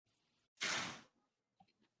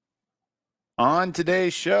On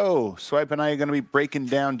today's show, Swipe and I are going to be breaking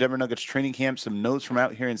down Denver Nuggets training camp, some notes from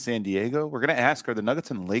out here in San Diego. We're going to ask, are the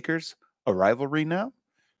Nuggets and Lakers a rivalry now?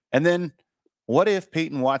 And then what if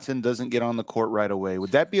Peyton Watson doesn't get on the court right away?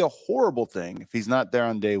 Would that be a horrible thing if he's not there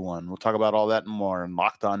on day one? We'll talk about all that and more on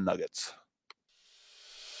Locked On Nuggets.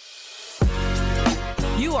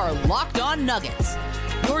 You are Locked On Nuggets,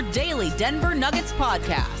 your daily Denver Nuggets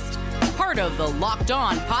podcast. Part of the Locked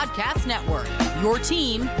On Podcast Network, your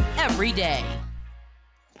team every day.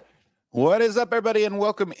 What is up, everybody, and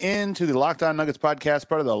welcome into the Locked On Nuggets podcast,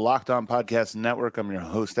 part of the Locked On Podcast Network. I'm your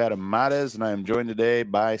host, Adam Mares, and I am joined today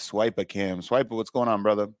by Swipe Cam. Swipe, what's going on,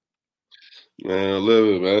 brother? Man,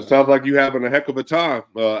 man. It sounds like you having a heck of a time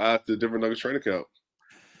at the Denver Nuggets training camp.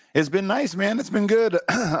 It's been nice, man. It's been good.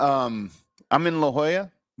 I'm in La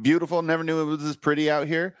Jolla. Beautiful. Never knew it was this pretty out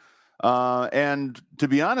here. And to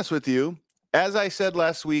be honest with you, as I said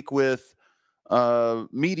last week with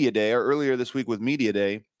Media Day, or earlier this week with Media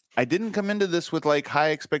Day, I didn't come into this with like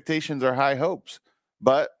high expectations or high hopes,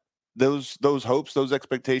 but those hopes, those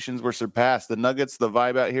expectations were surpassed. The Nuggets, the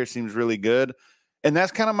vibe out here seems really good. And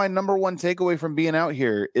that's kind of my number one takeaway from being out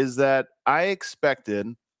here is that I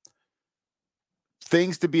expected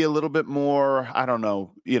things to be a little bit more, I don't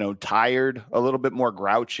know, tired, a little bit more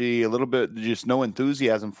grouchy, a little bit just no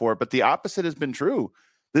enthusiasm for it. But the opposite has been true.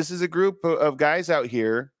 This is a group of guys out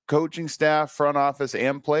here, coaching staff, front office,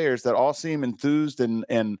 and players that all seem enthused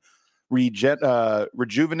and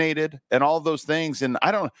rejuvenated and all of those things. And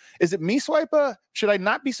is it me, Swipa? Should I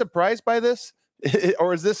not be surprised by this?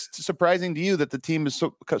 Or is this surprising to you that the team is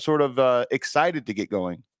sort of excited to get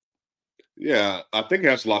going? Yeah, I think it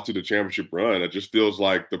has a lot to the championship run. It just feels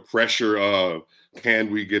like the pressure of, can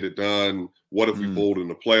we get it done? What if we fold in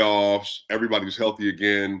the playoffs? Everybody's healthy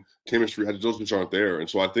again. Chemistry, those just aren't there. And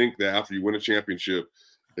so I think that after you win a championship,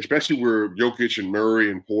 especially where Jokic and Murray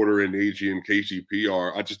and Porter and AG and KCP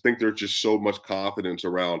are, I just think there's just so much confidence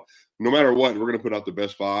around, no matter what, we're going to put out the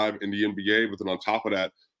best five in the NBA. But then on top of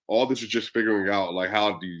that, all this is just figuring out like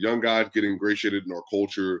how the young guys get ingratiated in our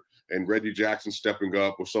culture, and Reggie Jackson stepping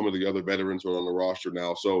up with some of the other veterans who are on the roster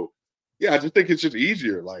now. So, yeah, I just think it's just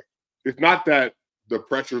easier. Like, it's not that the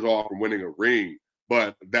pressure's off from winning a ring,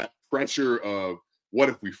 but that pressure of what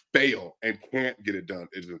if we fail and can't get it done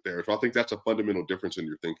isn't there. So I think that's a fundamental difference in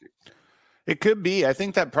your thinking. It could be. I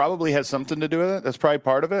think that probably has something to do with it. That's probably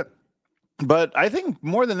part of it. But I think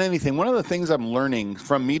more than anything, one of the things I'm learning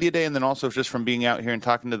from Media Day and then also just from being out here and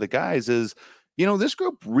talking to the guys is, this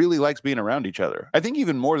group really likes being around each other. I think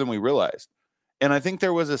even more than we realized. And I think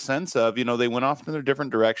there was a sense of, they went off in their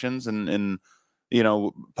different directions and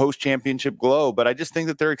post-championship glow. But I just think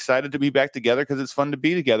that they're excited to be back together because it's fun to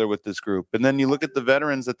be together with this group. And then you look at the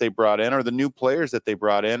veterans that they brought in or the new players that they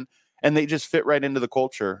brought in, and they just fit right into the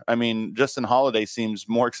culture. I mean, Justin Holiday seems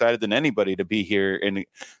more excited than anybody to be here. And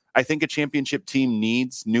I think a championship team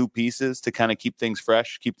needs new pieces to kind of keep things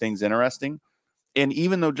fresh, keep things interesting. And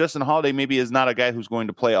even though Justin Holiday maybe is not a guy who's going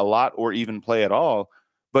to play a lot or even play at all,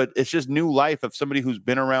 but it's just new life of somebody who's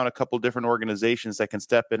been around a couple different organizations that can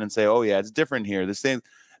step in and say, oh, yeah, it's different here. This thing,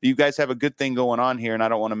 you guys have a good thing going on here, and I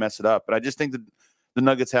don't want to mess it up. But I just think that the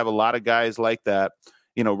Nuggets have a lot of guys like that.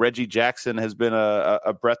 Reggie Jackson has been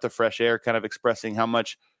a breath of fresh air, kind of expressing how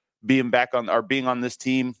much being on this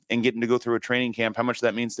team and getting to go through a training camp, how much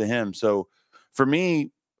that means to him. So for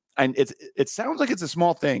me, and it sounds like it's a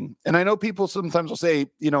small thing. And I know people sometimes will say,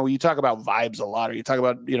 you talk about vibes a lot, or you talk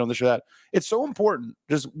about, this or that. It's so important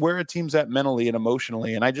just where a team's at mentally and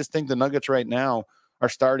emotionally. And I just think the Nuggets right now are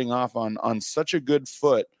starting off on such a good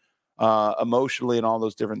foot emotionally and all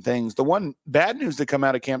those different things. The one bad news to come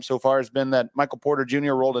out of camp so far has been that Michael Porter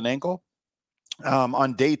Jr. rolled an ankle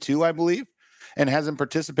on day 2, I believe, and hasn't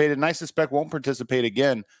participated. And I suspect won't participate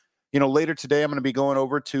again. Later today, I'm going to be going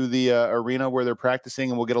over to the arena where they're practicing,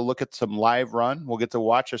 and we'll get a look at some live run. We'll get to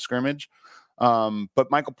watch a scrimmage. But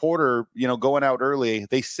Michael Porter, going out early,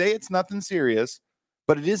 they say it's nothing serious,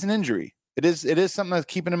 but it is an injury. It is something that's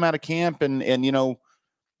keeping him out of camp. And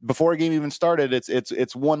before a game even started,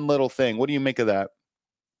 it's one little thing. What do you make of that?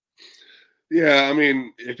 Yeah, I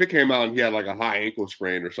mean, if it came out and he had like a high ankle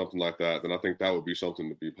sprain or something like that, then I think that would be something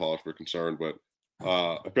to be paused for concern. But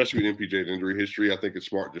especially with MPJ's injury history, I think it's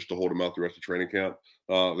smart just to hold him out the rest of training camp.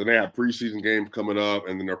 Then they have preseason games coming up,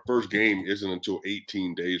 and then their first game isn't until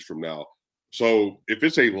 18 days from now. So if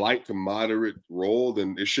it's a light to moderate role,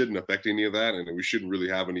 then it shouldn't affect any of that, and we shouldn't really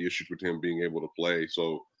have any issues with him being able to play.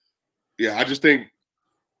 So, yeah, I just think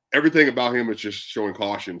everything about him is just showing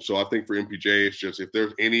caution. So I think for MPJ, it's just if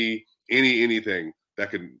there's anything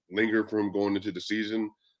that could linger for him going into the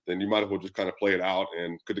season, then you might as well just kind of play it out.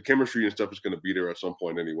 And because the chemistry and stuff is going to be there at some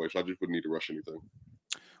point anyway. So I just wouldn't need to rush anything.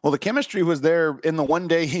 Well, the chemistry was there in the one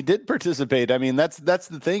day he did participate. I mean, that's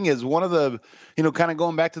the thing is one of the, kind of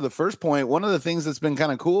going back to the first point, one of the things that's been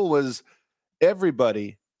kind of cool was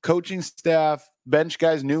everybody, coaching staff, bench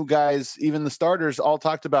guys, new guys, even the starters all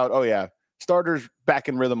talked about, oh yeah, starters back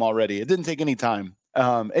in rhythm already. It didn't take any time.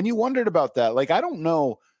 And you wondered about that. Like, I don't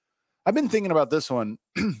know. I've been thinking about this one.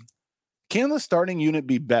 Can the starting unit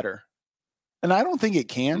be better? And I don't think it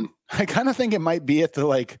can. I kind of think it might be at the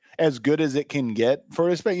like as good as it can get for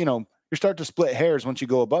you start to split hairs once you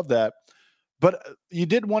go above that. But you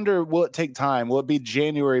did wonder, will it take time? Will it be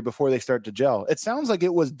January before they start to gel? It sounds like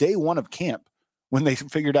it was day one of camp when they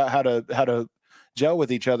figured out how to gel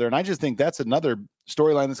with each other. And I just think that's another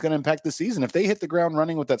storyline that's going to impact the season. If they hit the ground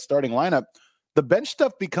running with that starting lineup, the bench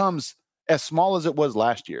stuff becomes as small as it was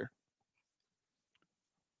last year.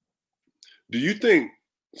 Do you think?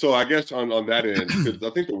 So I guess on that end, because I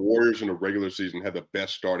think the Warriors in the regular season had the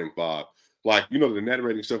best starting five. Like, the net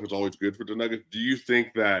rating stuff is always good for the Nuggets. Do you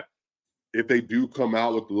think that if they do come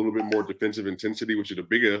out with a little bit more defensive intensity, which is a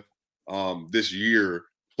big if this year,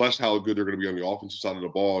 plus how good they're going to be on the offensive side of the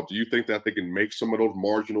ball, do you think that they can make some of those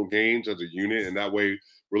marginal gains as a unit? And that way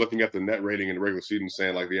we're looking at the net rating in the regular season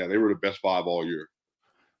saying like, yeah, they were the best five all year.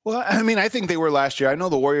 Well, I mean, I think they were last year. I know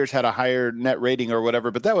the Warriors had a higher net rating or whatever,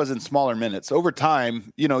 but that was in smaller minutes. Over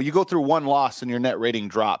time, you go through one loss and your net rating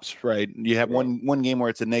drops, right? You have one game where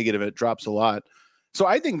it's a negative, it drops a lot. So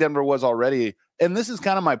I think Denver was already, and this is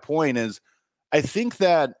kind of my point is, I think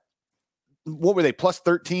that, what were they, plus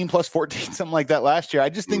 13, plus 14, something like that last year? I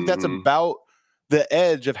just think that's about the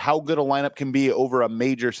edge of how good a lineup can be over a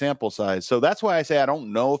major sample size. So that's why I say I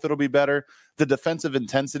don't know if it'll be better. The defensive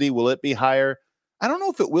intensity, will it be higher? I don't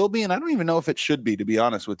know if it will be, and I don't even know if it should be, to be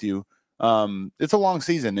honest with you. It's a long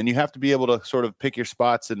season, and you have to be able to sort of pick your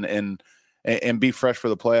spots and be fresh for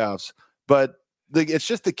the playoffs. But it's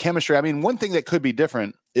just the chemistry. I mean, one thing that could be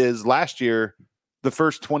different is last year, the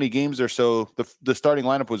first 20 games or so, the starting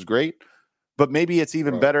lineup was great, but maybe it's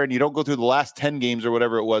even better, and you don't go through the last 10 games or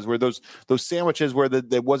whatever it was, where those sandwiches where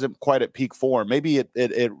that wasn't quite at peak form. Maybe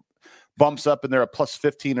it bumps up and they're a plus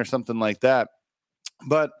 15 or something like that.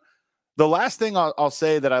 But the last thing I'll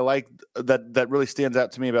say that I like that really stands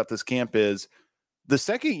out to me about this camp is the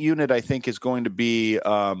second unit, I think, is going to be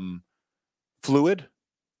fluid,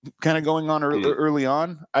 kind of going on early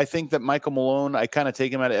on. I think that Michael Malone, I kind of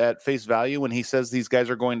take him at face value when he says these guys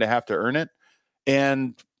are going to have to earn it.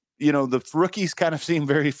 And, the rookies kind of seem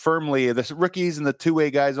very firmly, the rookies and the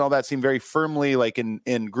two-way guys and all that seem very firmly like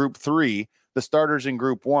in group 3, the starters in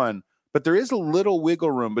group 1. But there is a little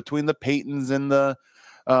wiggle room between the Peytons and the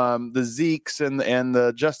Zekes and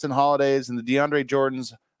the Justin Holidays and the DeAndre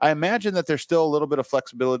Jordans. I imagine that there's still a little bit of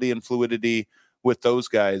flexibility and fluidity with those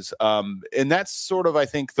guys. And that's sort of, I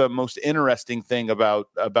think, the most interesting thing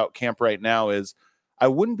about camp right now is I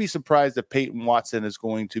wouldn't be surprised if Peyton Watson is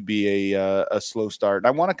going to be a slow start. And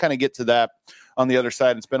I want to kind of get to that on the other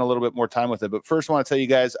side and spend a little bit more time with it. But first, I want to tell you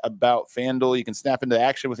guys about FanDuel. You can snap into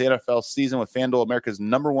action with the NFL season with FanDuel, America's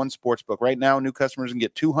 #1 sportsbook. Right now, new customers can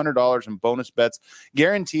get $200 in bonus bets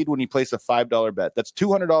guaranteed when you place a $5 bet. That's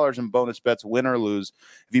 $200 in bonus bets, win or lose.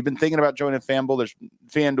 If you've been thinking about joining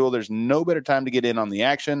FanDuel, there's no better time to get in on the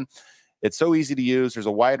action. It's so easy to use. There's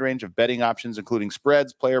a wide range of betting options, including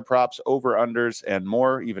spreads, player props, over-unders, and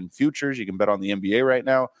more, even futures. You can bet on the NBA right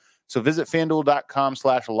now. So visit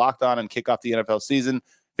FanDuel.com/lockedon and kick off the NFL season.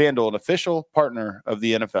 FanDuel, an official partner of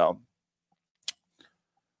the NFL.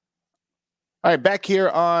 All right, back here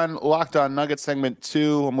on Locked On Nuggets segment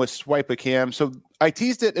 2. I'm with Swipe a Cam. So I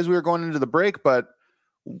teased it as we were going into the break, but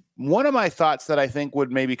one of my thoughts that I think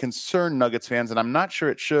would maybe concern Nuggets fans, and I'm not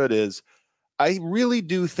sure it should, is I really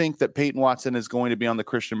do think that Peyton Watson is going to be on the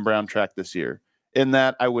Christian Brown track this year, in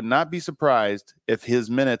that I would not be surprised if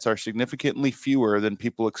his minutes are significantly fewer than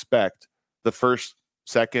people expect the first,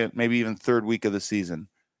 second, maybe even third week of the season.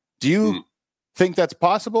 Do you think that's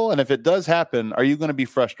possible? And if it does happen, are you going to be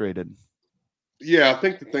frustrated? Yeah, I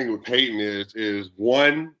think the thing with Peyton is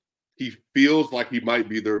one, he feels like he might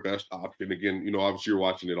be their best option. Again, obviously you're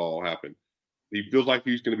watching it all happen. He feels like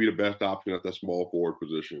he's going to be the best option at that small forward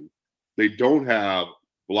position. They don't have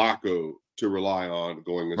Blanco to rely on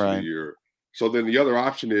going into the year. So then the other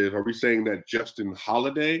option is, are we saying that Justin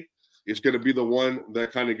Holiday is going to be the one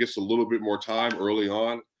that kind of gets a little bit more time early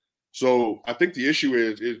on? So I think the issue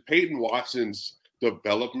is Peyton Watson's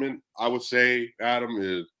development, I would say,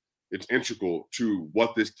 Adam, it's integral to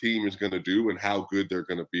what this team is going to do and how good they're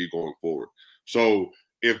going to be going forward. So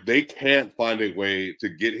if they can't find a way to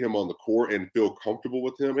get him on the court and feel comfortable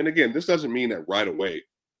with him, and again, this doesn't mean that right away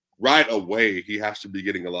he has to be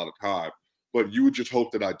getting a lot of time, but you would just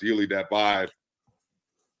hope that ideally that by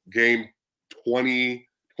game 20,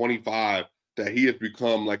 25 that he has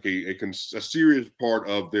become like a serious part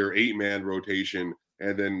of their 8-man rotation.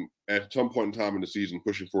 And then at some point in time in the season,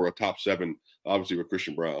 pushing for a top 7, obviously with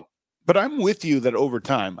Christian Braun. But I'm with you that over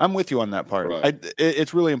time, I'm with you on that part. Right.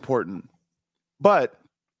 It's really important. But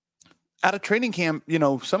out of training camp,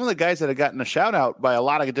 some of the guys that have gotten a shout out by a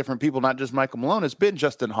lot of different people, not just Michael Malone, has been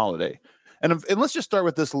Justin Holiday. And let's just start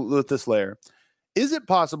with this layer. Is it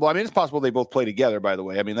possible? I mean, it's possible they both play together, by the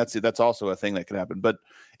way. I mean, that's also a thing that could happen. But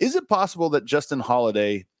is it possible that Justin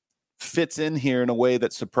Holiday fits in here in a way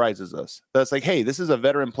that surprises us? That's like, hey, this is a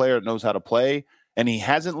veteran player that knows how to play, and he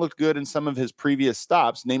hasn't looked good in some of his previous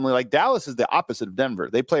stops. Namely, like Dallas is the opposite of Denver.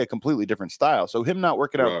 They play a completely different style. So him not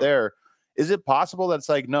working out there, is it possible that it's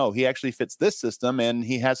like, no, he actually fits this system and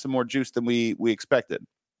he has some more juice than we expected?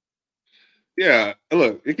 Yeah,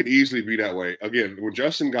 look, it could easily be that way. Again, when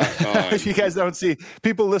Justin got signed, if you guys don't see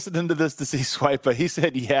people listening to this to see Swipe, but he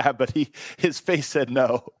said yeah, but his face said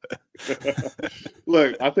no.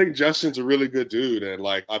 Look, I think Justin's a really good dude, and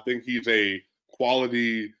I think he's a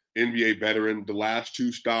quality NBA veteran. The last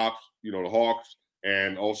 2 stops, the Hawks,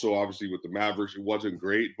 and also obviously with the Mavericks, it wasn't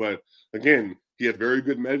great, but again, he had very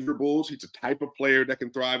good measurables. He's a type of player that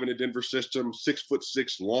can thrive in a Denver system.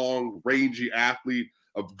 6'6", long, rangy athlete.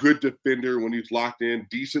 A good defender when he's locked in,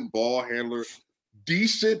 decent ball handler,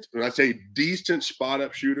 decent, and I say decent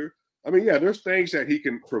spot-up shooter. I mean, yeah, there's things that he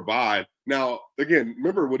can provide. Now, again,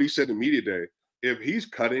 remember what he said in media day. If he's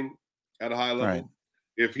cutting at a high level, right,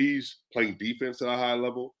 if he's playing defense at a high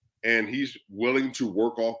level, and he's willing to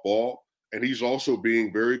work off ball, and he's also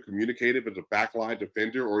being very communicative as a backline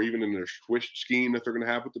defender or even in their switch scheme that they're going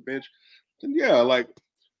to have with the bench, then yeah,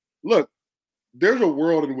 look, there's a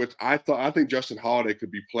world in which I think Justin Holiday could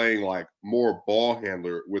be playing more ball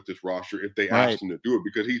handler with this roster if they asked him to do it,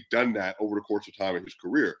 because he's done that over the course of time in his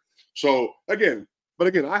career. So again,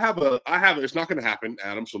 I have it's not going to happen,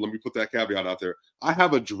 Adam. So let me put that caveat out there. I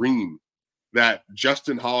have a dream that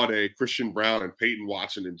Justin Holiday, Christian Braun, and Peyton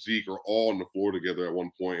Watson and Zeke are all on the floor together at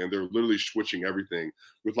one point, and they're literally switching everything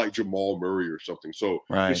with Jamal Murray or something. So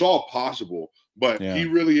it's all possible, but he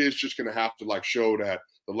really is just going to have to show that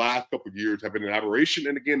the last couple of years have been an aberration.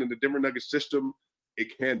 And again, in the Denver Nuggets system,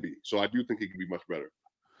 it can be. So I do think it can be much better.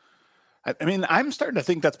 I mean, I'm starting to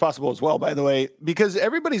think that's possible as well, by the way, because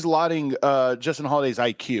everybody's lauding Justin Holiday's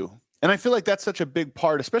IQ. And I feel like that's such a big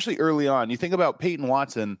part, especially early on. You think about Peyton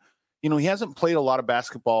Watson, he hasn't played a lot of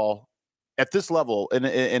basketball at this level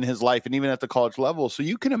in his life and even at the college level. So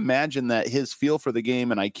you can imagine that his feel for the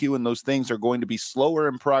game and IQ and those things are going to be slower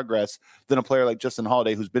in progress than a player like Justin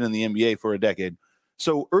Holiday, who's been in the NBA for a decade.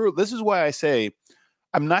 So this is why I say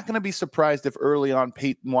I'm not going to be surprised if early on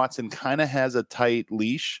Peyton Watson kind of has a tight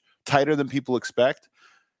leash, tighter than people expect.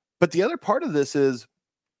 But the other part of this is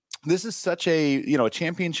such a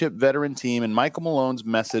championship veteran team, and Michael Malone's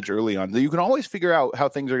message early on. You can always figure out how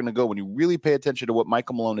things are going to go when you really pay attention to what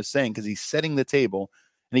Michael Malone is saying, because he's setting the table,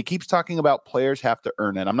 and he keeps talking about players have to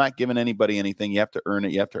earn it. I'm not giving anybody anything. You have to earn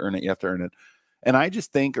it. You have to earn it. You have to earn it. And I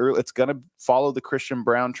just think it's going to follow the Christian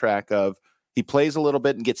Braun track of he plays a little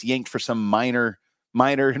bit and gets yanked for some minor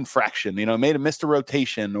infraction, missed a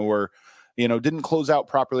rotation or, didn't close out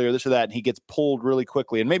properly or this or that. And he gets pulled really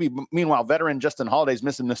quickly. And maybe meanwhile, veteran Justin Holiday's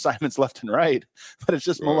missing assignments left and right, but it's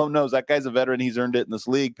just Malone knows that guy's a veteran. He's earned it in this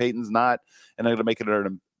league. Peyton's not, and I'm going to make it earn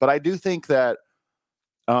him. But I do think that,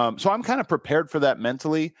 so I'm kind of prepared for that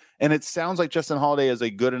mentally. And it sounds like Justin Holiday is a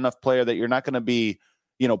good enough player that you're not going to be,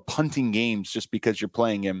 punting games just because you're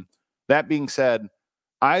playing him. That being said,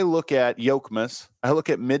 I look at Yokmas, I look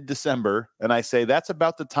at mid-December, and I say that's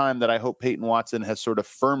about the time that I hope Peyton Watson has sort of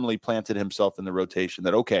firmly planted himself in the rotation,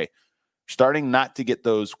 that, okay, starting not to get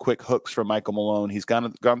those quick hooks from Michael Malone. He's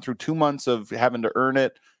gone through 2 months of having to earn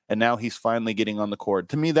it, and now he's finally getting on the court.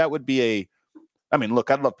 To me, that would be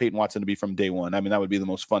look, I'd love Peyton Watson to be from day one. I mean, that would be the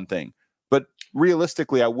most fun thing. But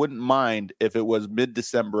realistically, I wouldn't mind if it was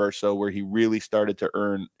mid-December or so where he really started to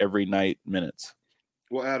earn every night minutes.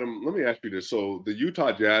 Well, Adam, let me ask you this. So the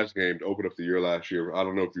Utah Jazz game to open up the year last year, I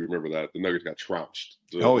don't know if you remember that. The Nuggets got trounced.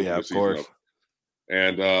 Oh, yeah, of course.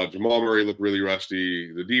 And Jamal Murray looked really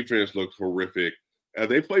rusty. The defense looked horrific.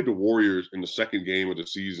 They played the Warriors in the second game of the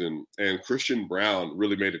season, and Christian Braun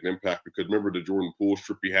really made an impact because remember the Jordan Poole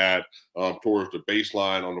strip he had towards the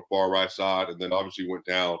baseline on the far right side, and then obviously went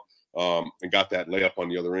down and got that layup on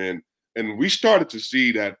the other end. And we started to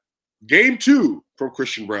see that game 2 from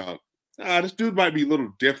Christian Braun. This dude might be a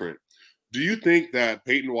little different. Do you think that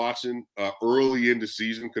Peyton Watson early in the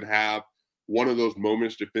season could have one of those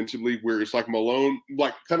moments defensively where it's like Malone,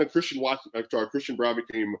 like kind of Christian Braun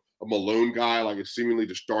became a Malone guy, like it seemingly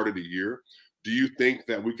the start of the year? Do you think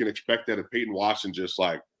that we can expect that if Peyton Watson just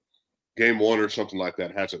game one or something like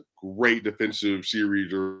that, has a great defensive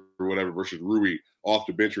series or whatever versus Rui off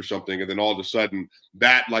the bench or something. And then all of a sudden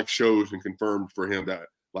that like shows and confirmed for him that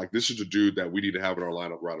like, this is a dude that we need to have in our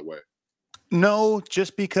lineup right away. No,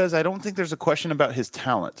 just because I don't think there's a question about his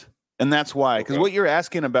talent. And that's why, because what you're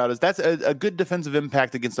asking about is that's a good defensive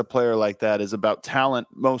impact against a player like that is about talent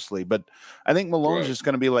mostly. But I think Malone's just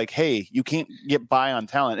going to be like, hey, you can't get by on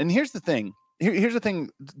talent. And here's the thing. Here's the thing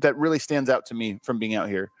that really stands out to me from being out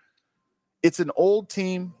here. It's an old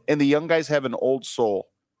team, and the young guys have an old soul,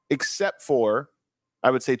 except for, I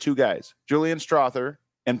would say, two guys, Julian Strother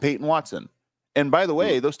and Peyton Watson. And by the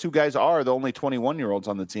way, those two guys are the only 21-year-olds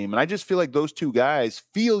on the team. And I just feel like those two guys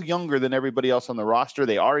feel younger than everybody else on the roster.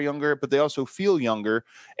 They are younger, but they also feel younger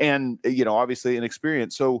and, obviously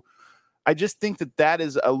inexperienced. So I just think that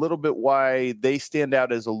is a little bit why they stand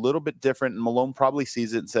out as a little bit different. And Malone probably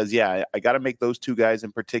sees it and says, yeah, I got to make those two guys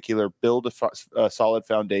in particular build a solid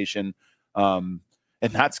foundation and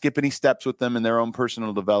not skip any steps with them in their own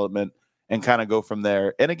personal development and kind of go from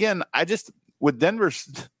there. And again, with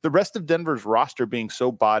the rest of Denver's roster being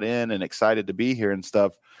so bought in and excited to be here and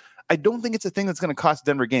stuff, I don't think it's a thing that's going to cost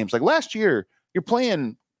Denver games. Like last year, you're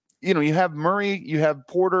playing, you have Murray, you have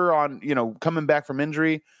Porter on, coming back from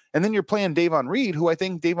injury, and then you're playing Davon Reed, who I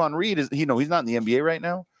think Davon Reed is, he's not in the NBA right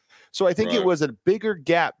now. So I think it was a bigger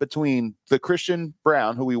gap between the Christian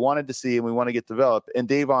Braun, who we wanted to see and we want to get developed, and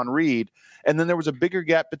Davon Reed. And then there was a bigger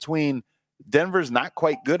gap between Denver's not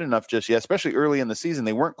quite good enough just yet, especially early in the season.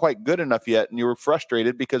 They weren't quite good enough yet, and you were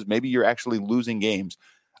frustrated because maybe you're actually losing games.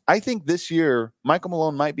 I think this year, Michael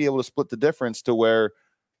Malone might be able to split the difference to where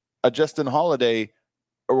a Justin Holiday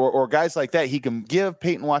or guys like that, he can give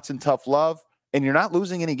Peyton Watson tough love, and you're not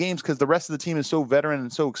losing any games because the rest of the team is so veteran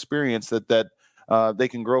and so experienced that they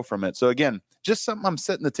can grow from it. So again, just something I'm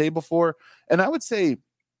setting the table for. And I would say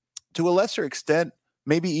to a lesser extent,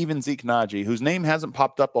 maybe even Zeke Naji, whose name hasn't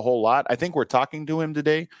popped up a whole lot. I think we're talking to him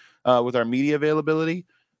today with our media availability,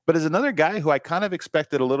 but as another guy who I kind of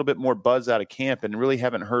expected a little bit more buzz out of camp and really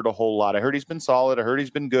haven't heard a whole lot. I heard he's been solid. I heard he's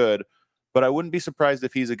been good, but I wouldn't be surprised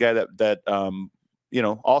if he's a guy that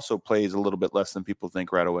also plays a little bit less than people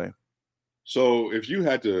think right away. So if you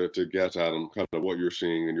had to guess, Adam, kind of what you're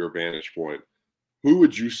seeing in your vantage point, who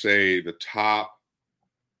would you say the top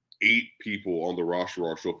 8 people on the roster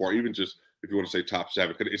are so far, even just if you want to say top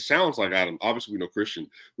 7? Because it sounds like, Adam, obviously we know Christian.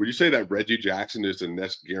 Would you say that Reggie Jackson is the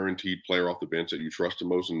next guaranteed player off the bench that you trust the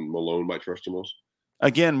most and Malone might trust the most?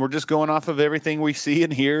 Again, we're just going off of everything we see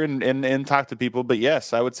and hear and talk to people. But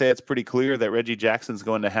yes, I would say it's pretty clear that Reggie Jackson's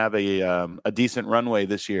going to have a decent runway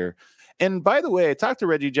this year. And by the way, I talked to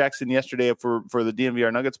Reggie Jackson yesterday for the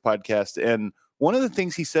DNVR Nuggets podcast. And one of the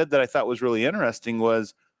things he said that I thought was really interesting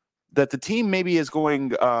was that the team maybe is going,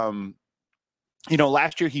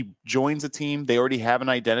 last year he joins a team. They already have an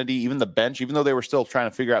identity, even the bench, even though they were still trying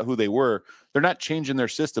to figure out who they were. They're not changing their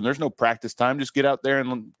system. There's no practice time. Just get out there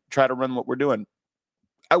and try to run what we're doing.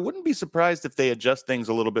 I wouldn't be surprised if they adjust things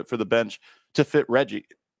a little bit for the bench to fit Reggie.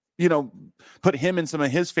 Put him in some of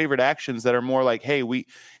his favorite actions that are more like, hey,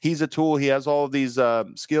 he's a tool. He has all of these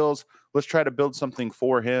skills. Let's try to build something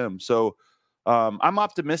for him. So I'm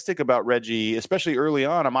optimistic about Reggie, especially early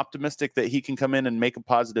on. I'm optimistic that he can come in and make a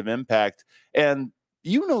positive impact. And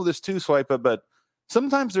you know this too, Swipa, but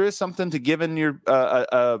sometimes there is something to giving your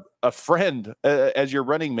a friend as your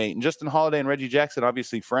running mate. And Justin Holiday and Reggie Jackson,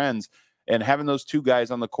 obviously friends, and having those two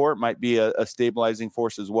guys on the court might be a stabilizing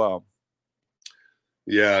force as well.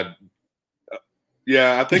 Yeah.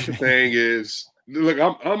 I think the thing is, look,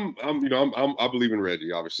 I believe in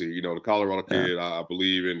Reggie, obviously, the Colorado kid. I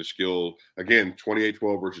believe in the skill. Again,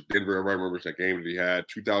 28-12 versus Denver. Everybody remembers that game that he had.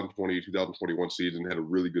 2020, 2021 season, had a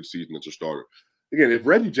really good season as a starter. Again, if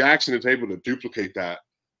Reggie Jackson is able to duplicate that,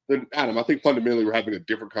 then Adam, I think fundamentally we're having a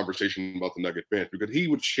different conversation about the Nugget bench, because he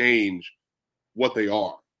would change what they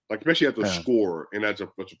are, like especially as a scorer and as a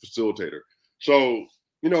facilitator. So,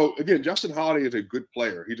 again, Justin Holiday is a good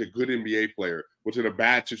player. He's a good NBA player, was in a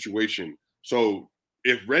bad situation. So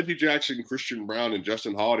if Reggie Jackson, Christian Braun, and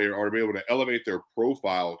Justin Holiday are able to elevate their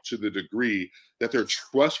profile to the degree that they're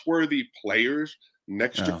trustworthy players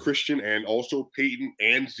next to Christian and also Peyton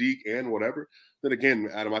and Zeke and whatever, then again,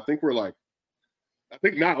 Adam, I think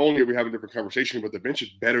not only are we having a different conversation, but the bench is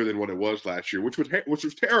better than what it was last year, which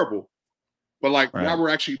was terrible. But now we're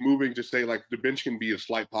actually moving to say the bench can be a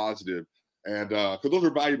slight positive. And because those are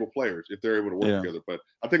valuable players if they're able to work together. But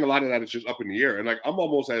I think a lot of that is just up in the air. And I'm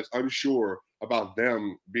almost as unsure about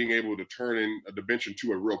them being able to turn in the bench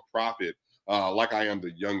into a real profit like I am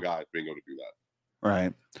the young guys being able to do that.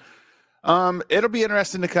 Right. It'll be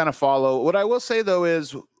interesting to kind of follow. What I will say, though,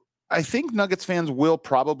 is I think Nuggets fans will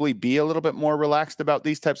probably be a little bit more relaxed about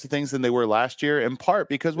these types of things than they were last year, in part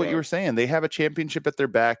because what you were saying, they have a championship at their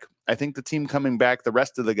back. I think the team coming back, the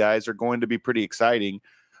rest of the guys are going to be pretty exciting.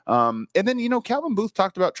 And then, Calvin Booth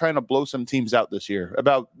talked about trying to blow some teams out this year,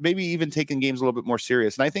 about maybe even taking games a little bit more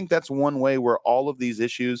serious. And I think that's one way where all of these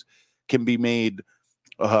issues can be made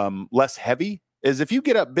less heavy. Is if you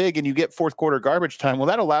get up big and you get fourth quarter garbage time, well,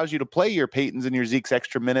 that allows you to play your Peytons and your Zeke's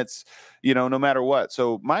extra minutes, no matter what.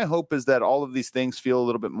 So my hope is that all of these things feel a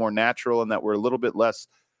little bit more natural and that we're a little bit less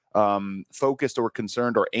focused or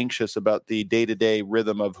concerned or anxious about the day-to-day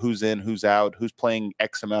rhythm of who's in, who's out, who's playing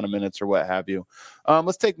X amount of minutes or what have you.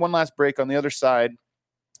 Let's take one last break. On the other side,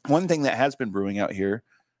 one thing that has been brewing out here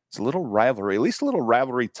is a little rivalry, at least a little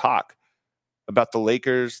rivalry talk about the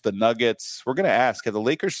Lakers, the Nuggets. We're going to ask, have the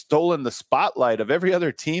Lakers stolen the spotlight of every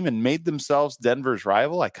other team and made themselves Denver's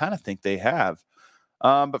rival? I kind of think they have.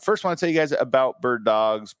 But first, I want to tell you guys about Bird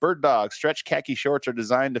Dogs. Bird Dogs stretch khaki shorts are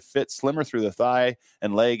designed to fit slimmer through the thigh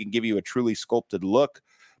and leg and give you a truly sculpted look.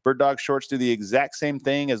 Bird Dogs shorts do the exact same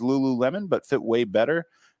thing as Lululemon, but fit way better.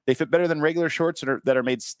 They fit better than regular shorts that are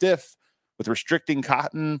made stiff with restricting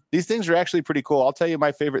cotton. These things are actually pretty cool. I'll tell you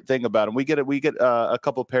my favorite thing about them. We get a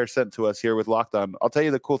couple pairs sent to us here with Locked On. I'll tell you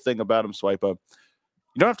the cool thing about them, Swipe Up.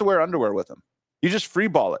 You don't have to wear underwear with them. You just free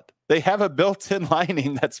ball it. They have a built-in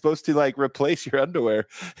lining that's supposed to replace your underwear,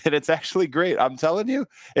 and it's actually great. I'm telling you,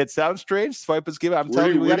 it sounds strange. Swipe is giving. I'm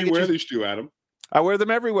telling you, where do you wear these to, Adam? I wear them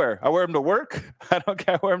everywhere. I wear them to work. I don't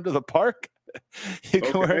care. I wear them to the park. You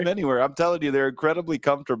can wear them anywhere. I'm telling you, they're incredibly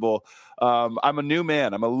comfortable. I'm a new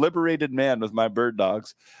man. I'm a liberated man with my Bird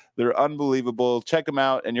Dogs. They're unbelievable. Check them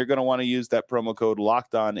out, and you're going to want to use that promo code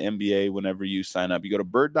LOCKEDONNBA whenever you sign up. You go to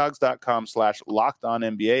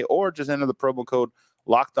birddogs.com/LockedOnNBA or just enter the promo code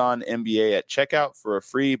LOCKEDONNBA at checkout for a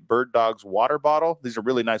free Bird Dogs water bottle. These are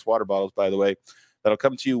really nice water bottles, by the way. That'll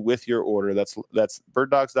come to you with your order. That's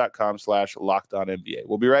birddogs.com/LockedOnNBA.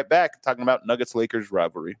 We'll be right back talking about Nuggets-Lakers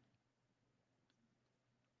rivalry.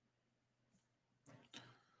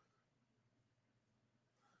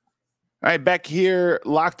 All right, back here,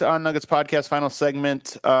 Locked On Nuggets podcast, final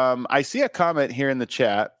segment. I see a comment here in the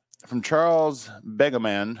chat from Charles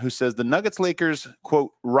Begaman, who says the Nuggets-Lakers,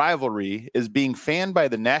 quote, rivalry is being fanned by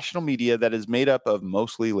the national media that is made up of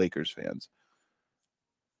mostly Lakers fans.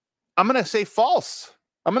 I'm going to say false.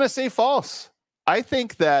 I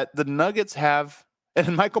think that the Nuggets have,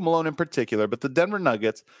 and Michael Malone in particular, but the Denver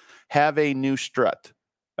Nuggets have a new strut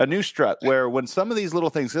where when some of these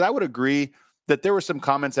little things, because I would agree that there were some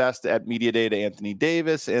comments asked at Media Day to Anthony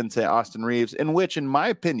Davis and to Austin Reeves, in which, in my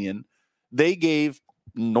opinion, they gave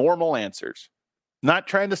normal answers. Not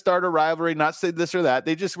trying to start a rivalry, not say this or that.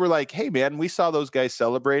 They just were like, hey, man, we saw those guys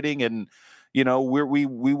celebrating and, we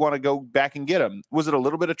want to go back and get them. Was it a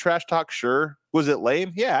little bit of trash talk? Sure. Was it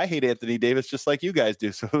lame? Yeah, I hate Anthony Davis just like you guys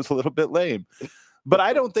do, so it was a little bit lame. But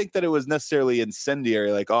I don't think that it was necessarily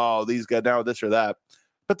incendiary, like, oh, these guys now this or that.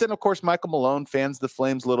 But then, of course, Michael Malone fans the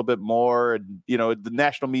Flames a little bit more. And, the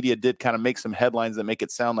national media did kind of make some headlines that make it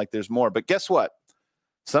sound like there's more. But guess what?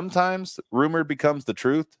 Sometimes rumor becomes the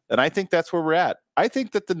truth. And I think that's where we're at. I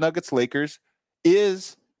think that the Nuggets-Lakers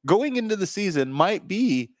is going into the season might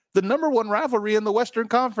be the number one rivalry in the Western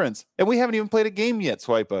Conference. And we haven't even played a game yet,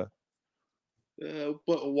 Swipa.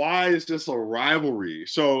 But why is this a rivalry?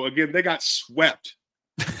 So, again, they got swept.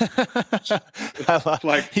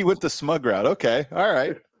 He went the smug route. Okay. All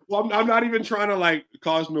right. Well, I'm not even trying to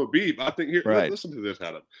cause no beef. I think here, listen to this,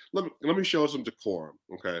 Adam. Let me show some decorum.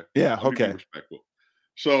 Okay. Yeah. Let me okay. be respectful.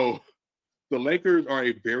 So the Lakers are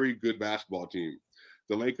a very good basketball team.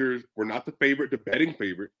 The Lakers were not the betting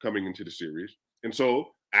favorite coming into the series. And so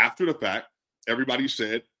after the fact, everybody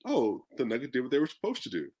said, oh, the Nuggets did what they were supposed to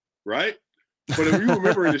do. Right. But if you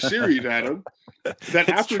remember in the series, Adam, that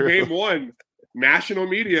after game one, national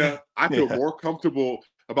media, I feel more comfortable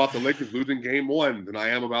about the Lakers losing game one than I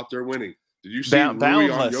am about their winning. Did you see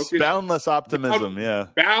boundless optimism?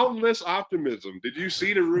 Boundless optimism. Did you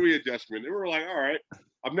see the Rui adjustment? They were like, all right,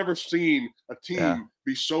 I've never seen a team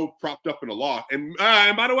be so propped up in a loss. And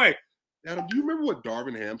by the way, Adam, do you remember what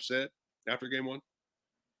Darvin Ham said after game one?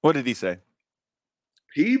 What did he say?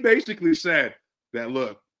 He basically said that,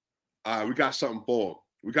 look, we got something for him.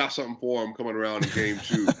 We got something for him coming around in game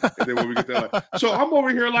two. And then when we get that, so I'm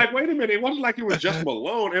over here like, wait a minute. It wasn't like it was just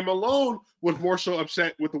Malone. And Malone was more so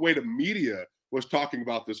upset with the way the media was talking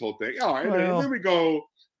about this whole thing. All right. And then we go,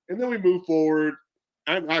 and then we move forward.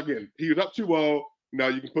 And again, he was up 2-0. Now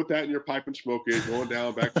you can put that in your pipe and smoke it, going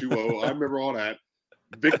down back 2-0. I remember all that.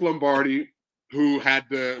 Vic Lombardi, who had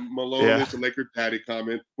the Malone is the Lakers daddy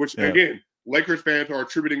comment, which again, Lakers fans are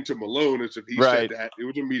attributing to Malone as if he said that. It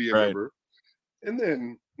was a media member. And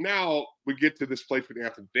then now we get to this place with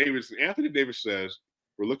Anthony Davis, and Anthony Davis says,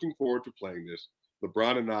 we're looking forward to playing this.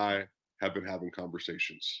 LeBron and I have been having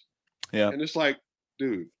conversations. Yeah. And it's like,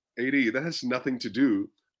 dude, AD, that has nothing to do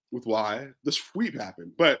with why the sweep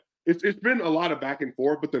happened. But it's been a lot of back and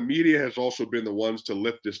forth, but the media has also been the ones to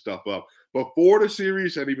lift this stuff up before the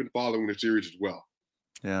series and even following the series as well.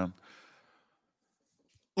 Yeah.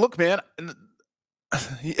 Look, man,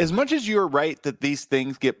 as much as you're right that these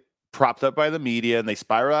things get propped up by the media and they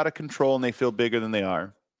spiral out of control and they feel bigger than they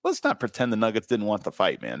are, let's not pretend the Nuggets didn't want the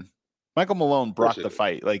fight, man. Michael Malone brought the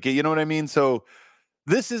fight. Like, you know what I mean? So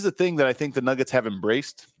this is a thing that I think the Nuggets have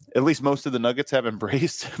embraced. At least most of the Nuggets have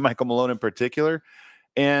embraced, Michael Malone in particular.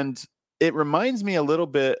 And it reminds me a little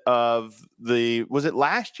bit of was it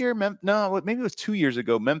last year? No, maybe it was 2 years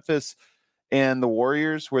ago, Memphis and the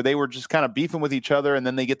Warriors, where they were just kind of beefing with each other, and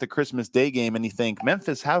then they get the Christmas Day game, and you think,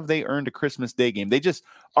 Memphis, how have they earned a Christmas Day game? They just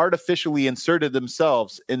artificially inserted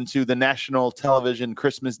themselves into the national television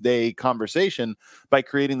Christmas Day conversation by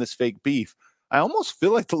creating this fake beef. I almost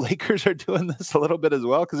feel like the Lakers are doing this a little bit as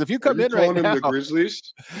well, because if you come in right now, the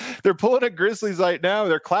Grizzlies? They're pulling at Grizzlies right now.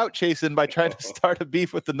 They're clout chasing by trying to start a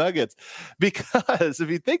beef with the Nuggets. Because if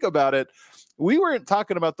you think about it, we weren't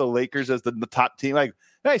talking about the Lakers as the top team. Like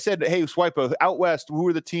I said, hey, Swipe out west, who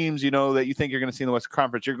are the teams, that you think you're going to see in the Western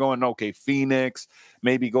Conference? You're going, okay, Phoenix,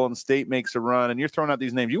 maybe Golden State makes a run, and you're throwing out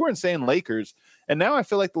these names. You weren't saying Lakers. And now I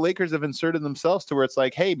feel like the Lakers have inserted themselves to where it's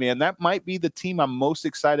like, hey, man, that might be the team I'm most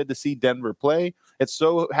excited to see Denver play. It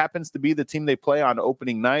so happens to be the team they play on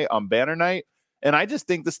opening night, on banner night. And I just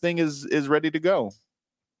think this thing is ready to go.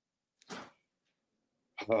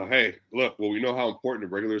 Hey, look, well, we know how important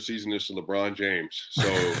the regular season is to LeBron James. So,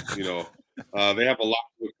 they have a lot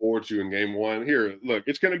to look forward to in game one. Here, look,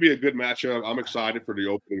 it's going to be a good matchup. I'm excited for the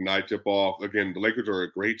opening night tip-off. Again, the Lakers are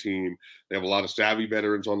a great team. They have a lot of savvy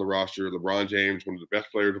veterans on the roster. LeBron James, one of the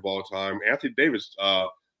best players of all time. Anthony Davis,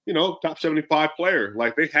 top 75 player.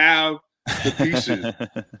 Like, they have the pieces.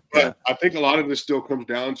 But I think a lot of this still comes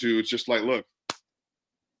down to, it's just like, look,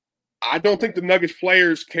 I don't think the Nuggets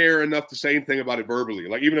players care enough to say anything about it verbally.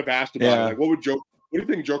 Like, even if asked about it, like, what do you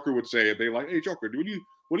think Joker would say if they like, hey, Joker, do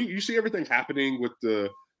you see everything happening with the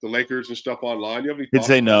Lakers and stuff online? You have any thoughts?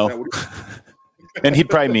 He'd say no. And he'd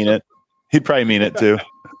probably mean it. He'd probably mean it too.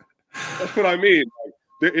 That's what I mean.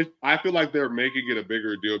 I feel like they're making it a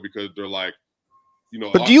bigger deal because they're like,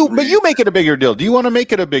 But you make it a bigger deal. Do you want to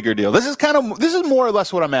make it a bigger deal? This is more or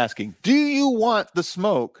less what I'm asking. Do you want the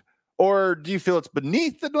smoke? Or do you feel it's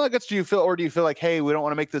beneath the Nuggets? Do you feel like, hey, we don't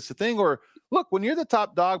want to make this a thing? Or look, when you're the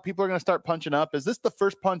top dog, people are going to start punching up. Is this the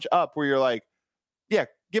first punch up where you're like, yeah,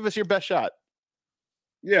 give us your best shot?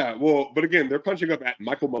 Yeah, well, but again, they're punching up at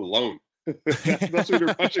Michael Malone. That's who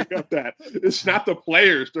they're punching up at. It's not the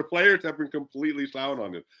players. The players have been completely silent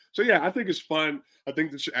on it. So, yeah, I think it's fun. I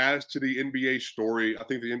think this adds to the NBA story. I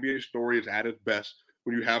think the NBA story is at its best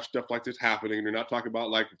when you have stuff like this happening. And you're not talking about,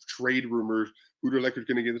 like, trade rumors, who the Lakers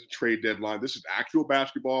going to get this trade deadline. This is actual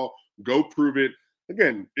basketball. Go prove it.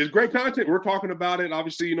 Again, it's great content. We're talking about it.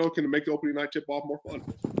 Obviously, can make the opening night tip-off more fun.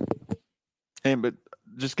 Hey, but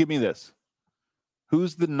just give me this.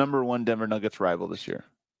 Who's the number one Denver Nuggets rival this year?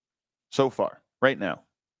 So far, right now.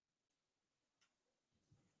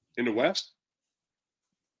 In the West?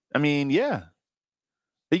 I mean, yeah.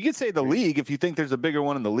 You could say the league if you think there's a bigger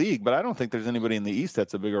one in the league, but I don't think there's anybody in the East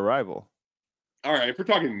that's a bigger rival. All right, if we're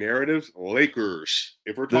talking narratives, Lakers.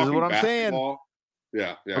 If we're talking basketball,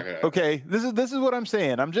 yeah. Okay, this is what I'm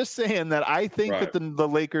saying. I'm just saying that I think that the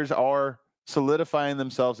Lakers are solidifying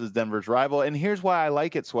themselves as Denver's rival, and here's why I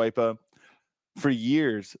like it, Swipa. For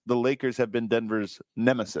years, the Lakers have been Denver's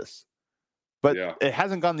nemesis, but it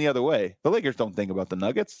hasn't gone the other way. The Lakers don't think about the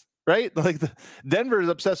Nuggets, right? Like Denver is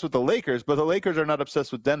obsessed with the Lakers, but the Lakers are not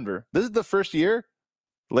obsessed with Denver. This is the first year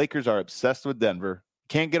Lakers are obsessed with Denver.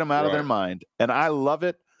 Can't get them out of their mind. And I love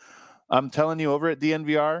it. I'm telling you, over at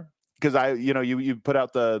DNVR, because you put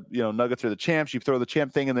out the, Nuggets are the champs, you throw the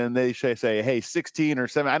champ thing, and then they say, hey, 16 or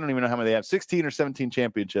 7, I don't even know how many they have, 16 or 17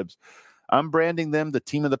 championships. I'm branding them the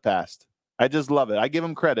team of the past. I just love it. I give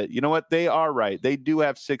them credit. You know what? They are right. They do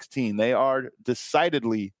have 16. They are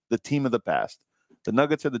decidedly the team of the past. The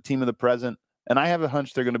Nuggets are the team of the present. And I have a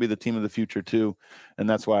hunch they're going to be the team of the future too. And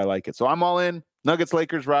that's why I like it. So I'm all in.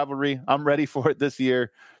 Nuggets-Lakers rivalry. I'm ready for it this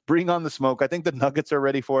year. Bring on the smoke. I think the Nuggets are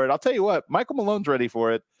ready for it. I'll tell you what, Michael Malone's ready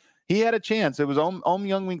for it. He had a chance. It was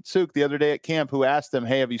Youngmin Suk the other day at camp who asked him,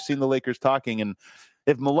 hey, have you seen the Lakers talking? And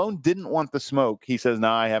if Malone didn't want the smoke, he says,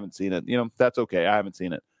 no, I haven't seen it. That's okay. I haven't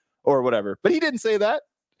seen it or whatever. But he didn't say that.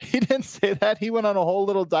 He didn't say that. He went on a whole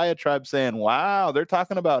little diatribe saying, wow, they're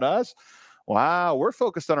talking about us. Wow, we're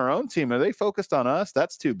focused on our own team. Are they focused on us?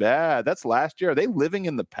 That's too bad. That's last year. Are they living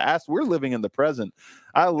in the past? We're living in the present.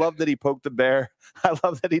 I love that he poked the bear. I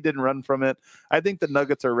love that he didn't run from it. I think the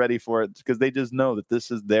Nuggets are ready for it because they just know that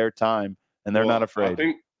this is their time and they're not afraid.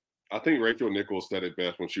 I think Rachel Nichols said it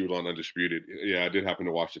best when she was on Undisputed. Yeah, I did happen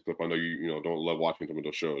to watch the clip. I know you don't love watching some of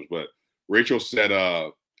those shows, but Rachel said,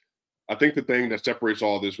 I think the thing that separates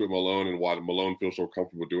all this with Malone and why Malone feels so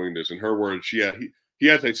comfortable doing this, in her words, he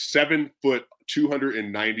has a 7-foot,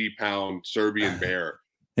 290-pound Serbian bear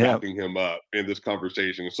backing him up in this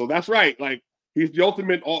conversation. So that's right. Like, he's the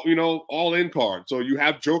ultimate all-in card. So you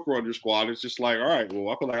have Joker on your squad. It's just like, all right, well,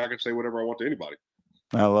 I feel like I can say whatever I want to anybody.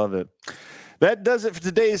 I love it. That does it for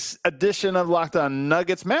today's edition of Locked On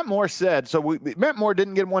Nuggets. Matt Moore said, Matt Moore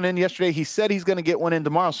didn't get one in yesterday. He said he's going to get one in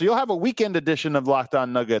tomorrow. So you'll have a weekend edition of Locked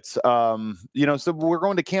On Nuggets. So we're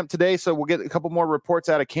going to camp today. So we'll get a couple more reports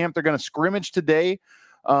out of camp. They're going to scrimmage today.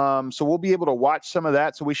 So we'll be able to watch some of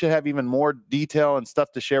that. So we should have even more detail and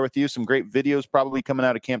stuff to share with you. Some great videos probably coming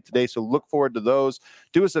out of camp today. So look forward to those.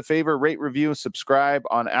 Do us a favor, rate, review, subscribe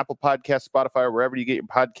on Apple Podcasts, Spotify, or wherever you get your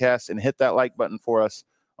podcasts, and hit that like button for us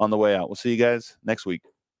on the way out. We'll see you guys next week.